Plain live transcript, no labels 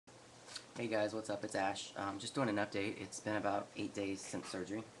Hey guys, what's up? It's Ash. Just doing an update. It's been about 8 days since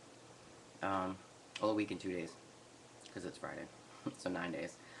surgery. Um, well, a week and 2 days, because it's Friday. So 9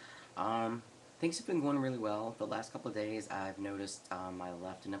 days. Things have been going really well. The last couple of days I've noticed my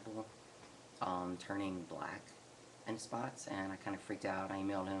left nipple turning black in spots, and I kind of freaked out. I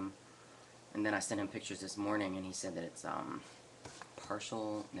emailed him, and then I sent him pictures this morning, and he said that it's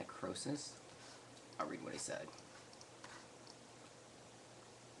partial necrosis. I'll read what he said.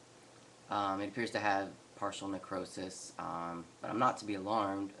 It appears to have partial necrosis, but I'm not to be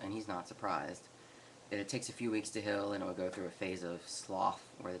alarmed, and he's not surprised. It takes a few weeks to heal, and it will go through a phase of slough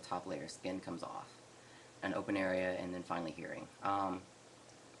where the top layer of skin comes off, an open area, and then finally healing.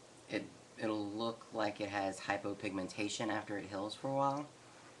 It, it'll look like it has hypopigmentation after it heals for a while,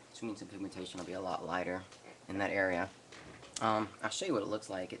 which means the pigmentation will be a lot lighter in that area. I'll show you what it looks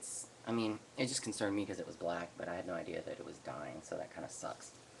like. It just concerned me because it was black, but I had no idea that it was dying, so that kind of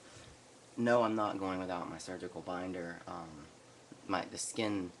sucks. No, I'm not going without my surgical binder. The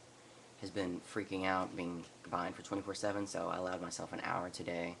skin has been freaking out being confined for 24/7, so I allowed myself an hour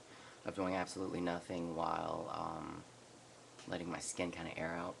today of doing absolutely nothing while letting my skin kind of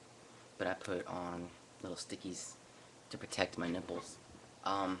air out. But I put on little stickies to protect my nipples.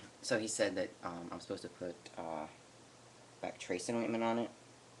 So he said that I'm supposed to put back tracing ointment on it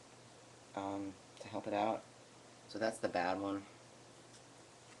to help it out. So that's the bad one,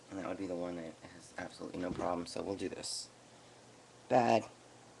 and that would be the one that has absolutely no problem. So we'll do this. Bad.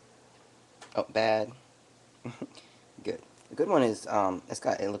 Oh, bad. Good. The good one is,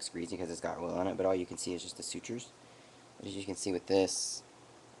 it looks greasy because it's got oil on it, but all you can see is just the sutures. But as you can see with this,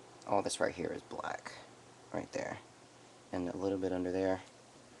 all this right here is black. Right there. And a little bit under there.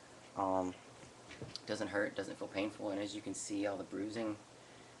 Doesn't hurt, doesn't feel painful, and as you can see, all the bruising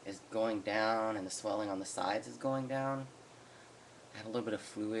is going down, and the swelling on the sides is going down. I have a little bit of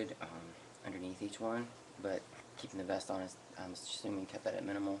fluid underneath each one, but keeping the vest on, I'm assuming kept that at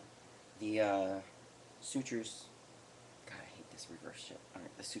minimal. The sutures, God, I hate this reverse shit.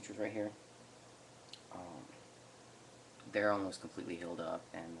 Alright, the sutures right here, they're almost completely healed up,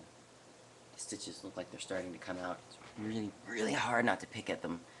 and the stitches look like they're starting to come out. It's really, really hard not to pick at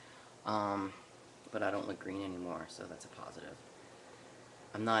them. But I don't look green anymore, so that's a positive.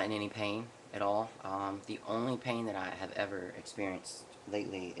 I'm not in any pain at all. The only pain that I have ever experienced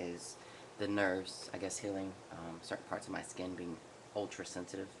lately is the nerves, I guess, healing, certain parts of my skin being ultra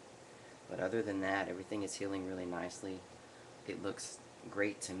sensitive. But other than that, everything is healing really nicely. It looks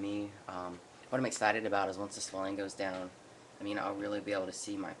great to me. What I'm excited about is once the swelling goes down, I'll really be able to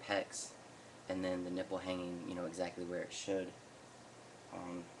see my pecs and then the nipple hanging, exactly where it should,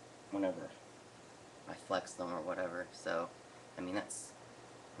 whenever I flex them or whatever. So,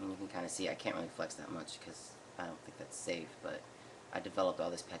 you can kind of see I can't really flex that much because I don't think that's safe, but I developed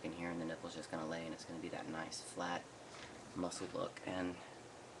all this pec in here, and the nipple's just going to lay, and it's going to be that nice, flat, muscle look, and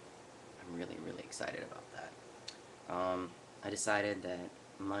I'm really, really excited about that. I decided that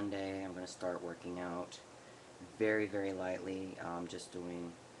Monday I'm going to start working out very, very lightly, just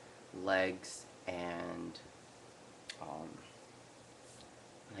doing legs and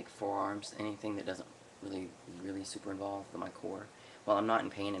like forearms, anything that doesn't really super involve my core. Well, I'm not in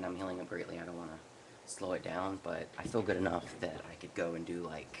pain and I'm healing up greatly. I don't want to slow it down, but I feel good enough that I could go and do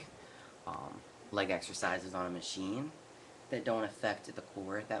like leg exercises on a machine that don't affect the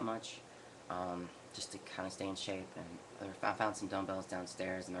core that much, just to kind of stay in shape. And I found some dumbbells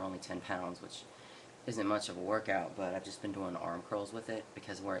downstairs, and they're only 10 pounds, which isn't much of a workout, but I've just been doing arm curls with it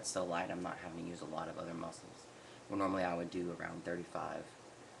because where it's so light, I'm not having to use a lot of other muscles. Where normally I would do around 35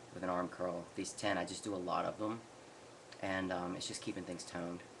 with an arm curl. These 10, I just do a lot of them, and it's just keeping things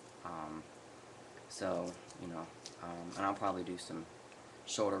toned. So, and I'll probably do some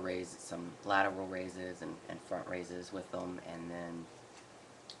shoulder raises, some lateral raises, and front raises with them, and then,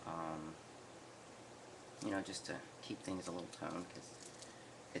 just to keep things a little toned, because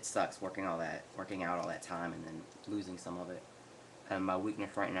it sucks working out all that time and then losing some of it. And my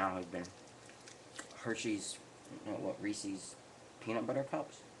weakness right now has been Hershey's, Reese's peanut butter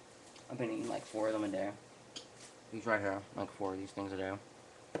cups. I've been eating like 4 of them a day. These right here, like 4 of these things a day.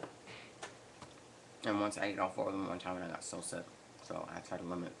 And once I ate all 4 of them one time, and I got so sick, so I tried to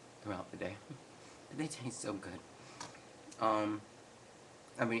limit throughout the day. But they taste so good. I've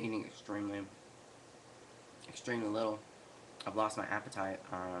been eating extremely little. I've lost my appetite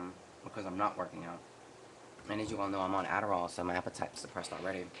because I'm not working out. And as you all know, I'm on Adderall, so my appetite's suppressed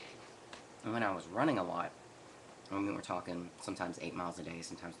already. And when I was running a lot, we're talking sometimes 8 miles a day,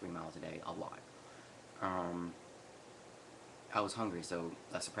 sometimes 3 miles a day, a lot. I was hungry, so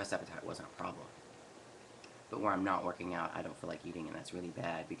a suppressed appetite wasn't a problem. But where I'm not working out, I don't feel like eating, and that's really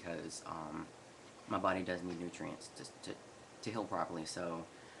bad because my body does need nutrients to heal properly. So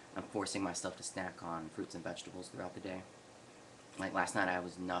I'm forcing myself to snack on fruits and vegetables throughout the day. Like last night, I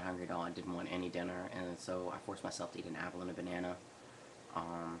was not hungry at all. I didn't want any dinner, and so I forced myself to eat an apple and a banana.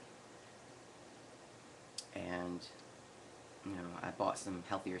 Um, and I bought some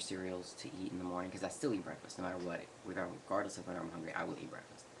healthier cereals to eat in the morning because I still eat breakfast no matter what. Regardless of whether I'm hungry, I will eat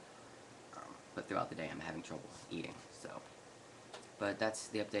breakfast. But throughout the day, I'm having trouble eating. So, but that's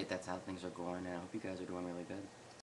the update. That's how things are going, and I hope you guys are doing really good.